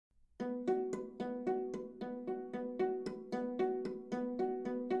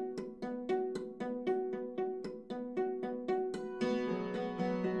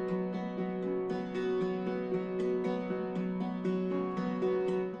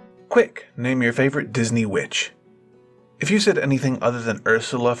quick, name your favorite Disney witch. If you said anything other than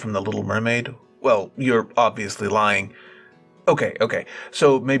Ursula from The Little Mermaid, well, you're obviously lying. Okay,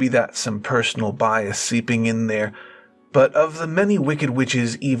 so maybe that's some personal bias seeping in there, but of the many wicked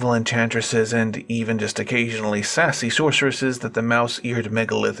witches, evil enchantresses, and even just occasionally sassy sorceresses that the mouse-eared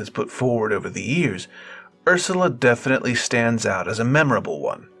megalith has put forward over the years, Ursula definitely stands out as a memorable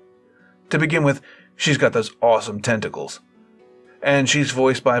one. To begin with, she's got those awesome tentacles. And she's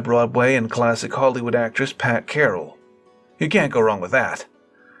voiced by Broadway and classic Hollywood actress Pat Carroll. You can't go wrong with that.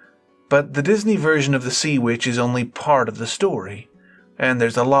 But the Disney version of the Sea Witch is only part of the story, and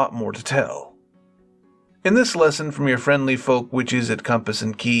there's a lot more to tell. In this lesson from your friendly folk witches at Compass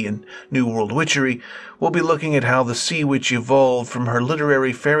and Key and New World Witchery, we'll be looking at how the Sea Witch evolved from her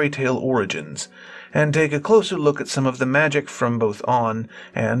literary fairy tale origins, and take a closer look at some of the magic from both on-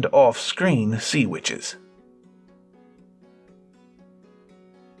 and off-screen sea witches.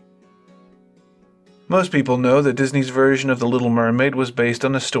 Most people know that Disney's version of The Little Mermaid was based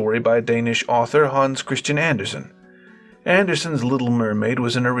on a story by Danish author Hans Christian Andersen. Andersen's Little Mermaid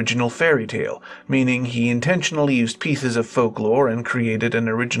was an original fairy tale, meaning he intentionally used pieces of folklore and created an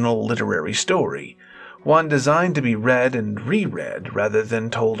original literary story, one designed to be read and reread rather than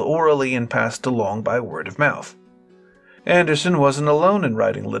told orally and passed along by word of mouth. Andersen wasn't alone in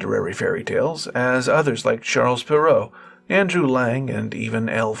writing literary fairy tales, as others like Charles Perrault, Andrew Lang, and even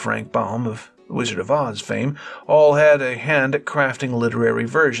L. Frank Baum of Wizard of Oz fame all had a hand at crafting literary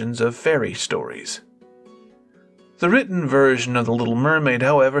versions of fairy stories. The written version of The Little Mermaid,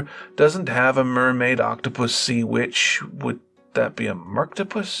 however, doesn't have a mermaid octopus sea witch. Would that be a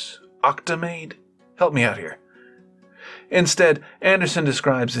merctopus? Octomaid? Help me out here. Instead, Andersen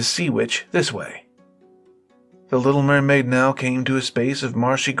describes his sea witch this way. The Little Mermaid now came to a space of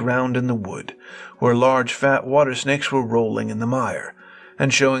marshy ground in the wood, where large fat water snakes were rolling in the mire,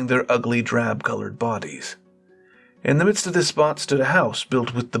 and showing their ugly drab-colored bodies. In the midst of this spot stood a house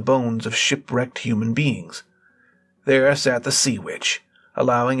built with the bones of shipwrecked human beings. There sat the Sea Witch,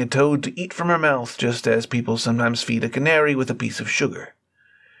 allowing a toad to eat from her mouth just as people sometimes feed a canary with a piece of sugar.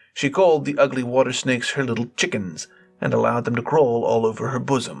 She called the ugly water snakes her little chickens, and allowed them to crawl all over her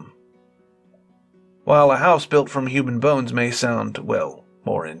bosom. While a house built from human bones may sound, well,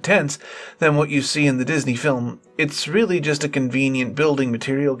 more intense than what you see in the Disney film, it's really just a convenient building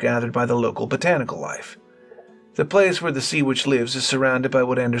material gathered by the local botanical life. The place where the Sea Witch lives is surrounded by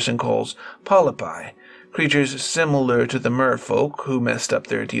what Andersen calls polypi, creatures similar to the Merfolk who messed up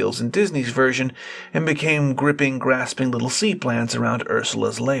their deals in Disney's version and became gripping, grasping little sea plants around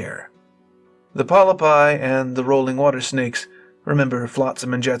Ursula's lair. The polypi and the rolling water snakes, remember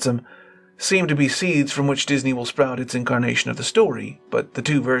Flotsam and Jetsam, seem to be seeds from which Disney will sprout its incarnation of the story, but the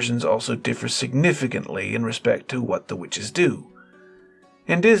two versions also differ significantly in respect to what the witches do.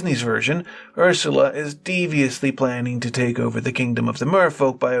 In Disney's version, Ursula is deviously planning to take over the kingdom of the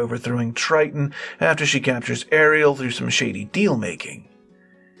Merfolk by overthrowing Triton after she captures Ariel through some shady deal-making.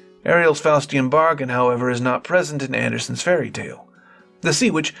 Ariel's Faustian bargain, however, is not present in Andersen's fairy tale. The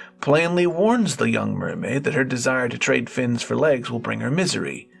Sea Witch plainly warns the young mermaid that her desire to trade fins for legs will bring her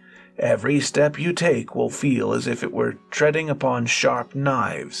misery. Every step you take will feel as if it were treading upon sharp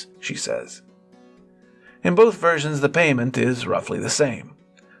knives, she says. In both versions, the payment is roughly the same,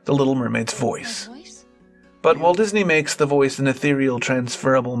 the Little Mermaid's voice. But while Disney makes the voice an ethereal,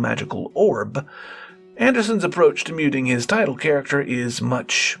 transferable, magical orb, Andersen's approach to muting his title character is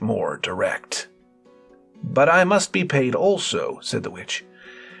much more direct. "But I must be paid also," said the witch,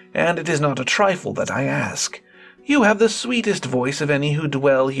 "and it is not a trifle that I ask. You have the sweetest voice of any who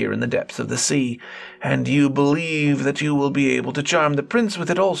dwell here in the depths of the sea, and you believe that you will be able to charm the prince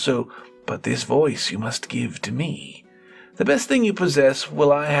with it also, but this voice you must give to me. The best thing you possess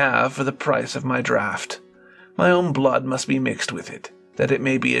will I have for the price of my draft. My own blood must be mixed with it, that it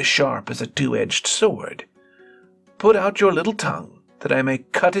may be as sharp as a two-edged sword. Put out your little tongue, that I may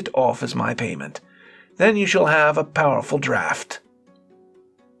cut it off as my payment. Then you shall have a powerful draft."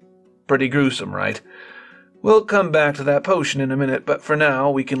 Pretty gruesome, right? We'll come back to that potion in a minute, but for now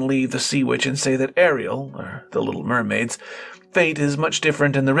we can leave the Sea Witch and say that Ariel, or the Little Mermaid's, fate is much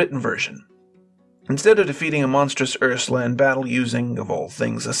different in the written version. Instead of defeating a monstrous Ursula in battle using, of all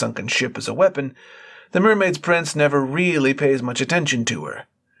things, a sunken ship as a weapon, the mermaid's prince never really pays much attention to her.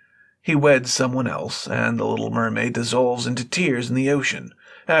 He weds someone else, and the Little Mermaid dissolves into tears in the ocean,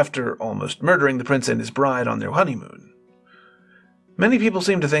 after almost murdering the prince and his bride on their honeymoon. Many people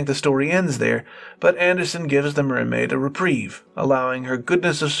seem to think the story ends there, but Andersen gives the mermaid a reprieve, allowing her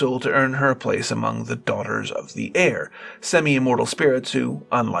goodness of soul to earn her a place among the daughters of the air, semi-immortal spirits who,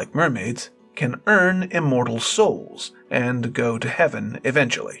 unlike mermaids, can earn immortal souls and go to heaven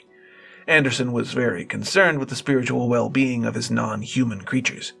eventually. Anderson was very concerned with the spiritual well-being of his non-human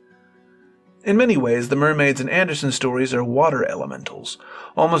creatures. In many ways, the mermaids in Anderson's stories are water elementals,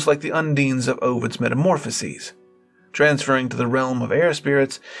 almost like the undines of Ovid's Metamorphoses. Transferring to the realm of air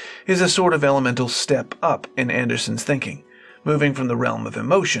spirits is a sort of elemental step up in Anderson's thinking, moving from the realm of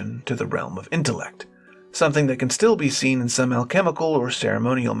emotion to the realm of intellect, something that can still be seen in some alchemical or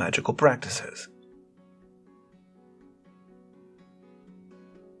ceremonial magical practices.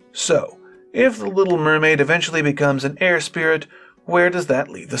 So, if the Little Mermaid eventually becomes an air spirit, where does that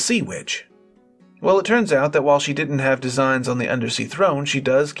leave the Sea Witch? Well, it turns out that while she didn't have designs on the undersea throne, she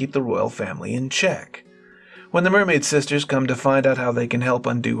does keep the royal family in check. When the mermaid sisters come to find out how they can help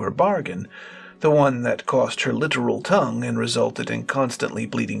undo her bargain, the one that cost her literal tongue and resulted in constantly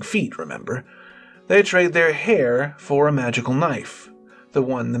bleeding feet, remember, they trade their hair for a magical knife, the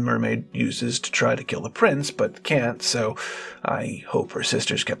one the mermaid uses to try to kill the prince, but can't, so I hope her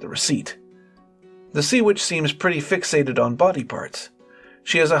sisters kept the receipt. The Sea Witch seems pretty fixated on body parts.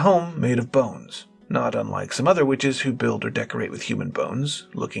 She has a home made of bones, not unlike some other witches who build or decorate with human bones,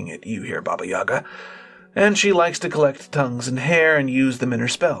 looking at you here, Baba Yaga, and she likes to collect tongues and hair and use them in her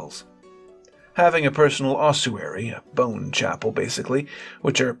spells. Having a personal ossuary, a bone chapel basically,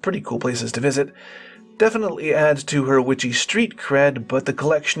 which are pretty cool places to visit, definitely adds to her witchy street cred, but the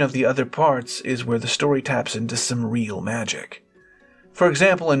collection of the other parts is where the story taps into some real magic. For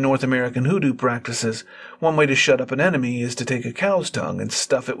example, in North American hoodoo practices, one way to shut up an enemy is to take a cow's tongue and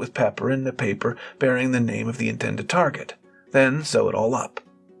stuff it with pepper in a paper bearing the name of the intended target, then sew it all up.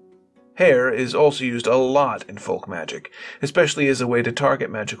 Hair is also used a lot in folk magic, especially as a way to target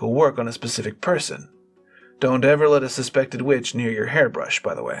magical work on a specific person. Don't ever let a suspected witch near your hairbrush,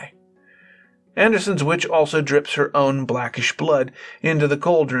 by the way. Anderson's witch also drips her own blackish blood into the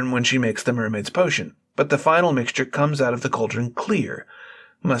cauldron when she makes the mermaid's potion, but the final mixture comes out of the cauldron clear.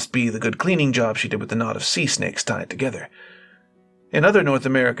 Must be the good cleaning job she did with the knot of sea snakes tied together. In other North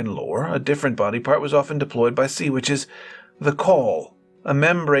American lore, a different body part was often deployed by sea witches. The caul, a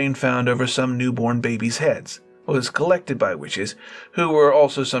membrane found over some newborn babies' heads, was collected by witches, who were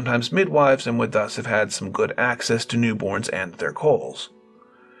also sometimes midwives and would thus have had some good access to newborns and their cauls.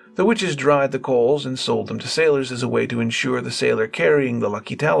 The witches dried the cauls and sold them to sailors as a way to ensure the sailor carrying the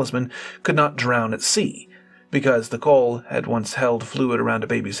lucky talisman could not drown at sea. Because the caul had once held fluid around a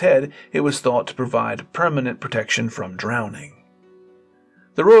baby's head, it was thought to provide permanent protection from drowning.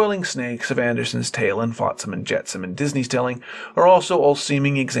 The roiling snakes of Anderson's tale and Flotsam and Jetsam in Disney's telling are also all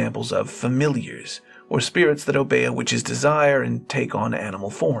seeming examples of familiars, or spirits that obey a witch's desire and take on animal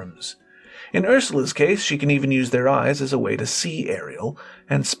forms. In Ursula's case, she can even use their eyes as a way to see Ariel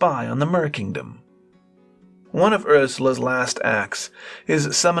and spy on the Mer Kingdom. One of Ursula's last acts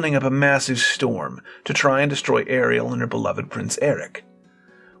is summoning up a massive storm to try and destroy Ariel and her beloved Prince Eric.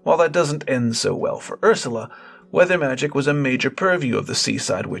 While that doesn't end so well for Ursula, weather magic was a major purview of the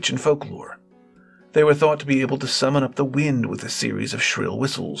seaside witch in folklore. They were thought to be able to summon up the wind with a series of shrill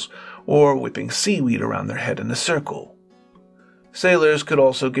whistles, or whipping seaweed around their head in a circle. Sailors could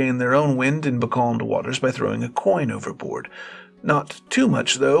also gain their own wind in becalmed waters by throwing a coin overboard. Not too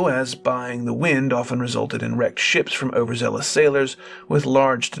much, though, as buying the wind often resulted in wrecked ships from overzealous sailors with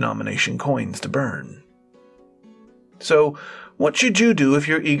large denomination coins to burn. So, what should you do if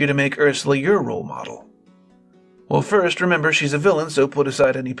you're eager to make Ursula your role model? Well, first, remember she's a villain, so put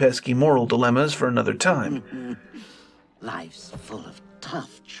aside any pesky moral dilemmas for another time. Life's full of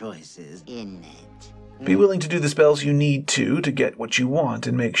tough choices, isn't it? Be willing to do the spells you need to get what you want,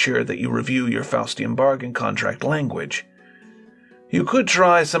 and make sure that you review your Faustian bargain contract language. You could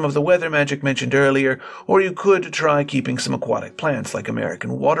try some of the weather magic mentioned earlier, or you could try keeping some aquatic plants like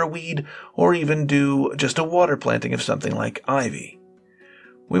American waterweed, or even do just a water planting of something like ivy.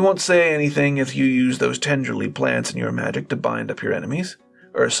 We won't say anything if you use those tendrily plants in your magic to bind up your enemies,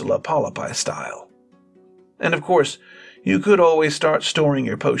 Ursula Polypi style. And of course, you could always start storing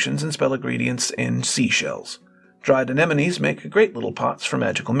your potions and spell ingredients in seashells. Dried anemones make great little pots for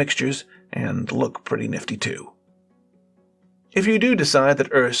magical mixtures, and look pretty nifty too. If you do decide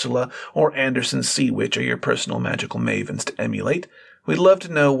that Ursula or Anderson's Sea Witch are your personal magical mavens to emulate, we'd love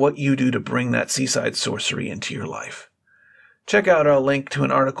to know what you do to bring that seaside sorcery into your life. Check out our link to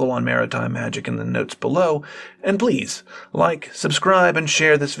an article on maritime magic in the notes below, and please, like, subscribe, and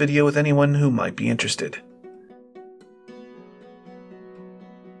share this video with anyone who might be interested.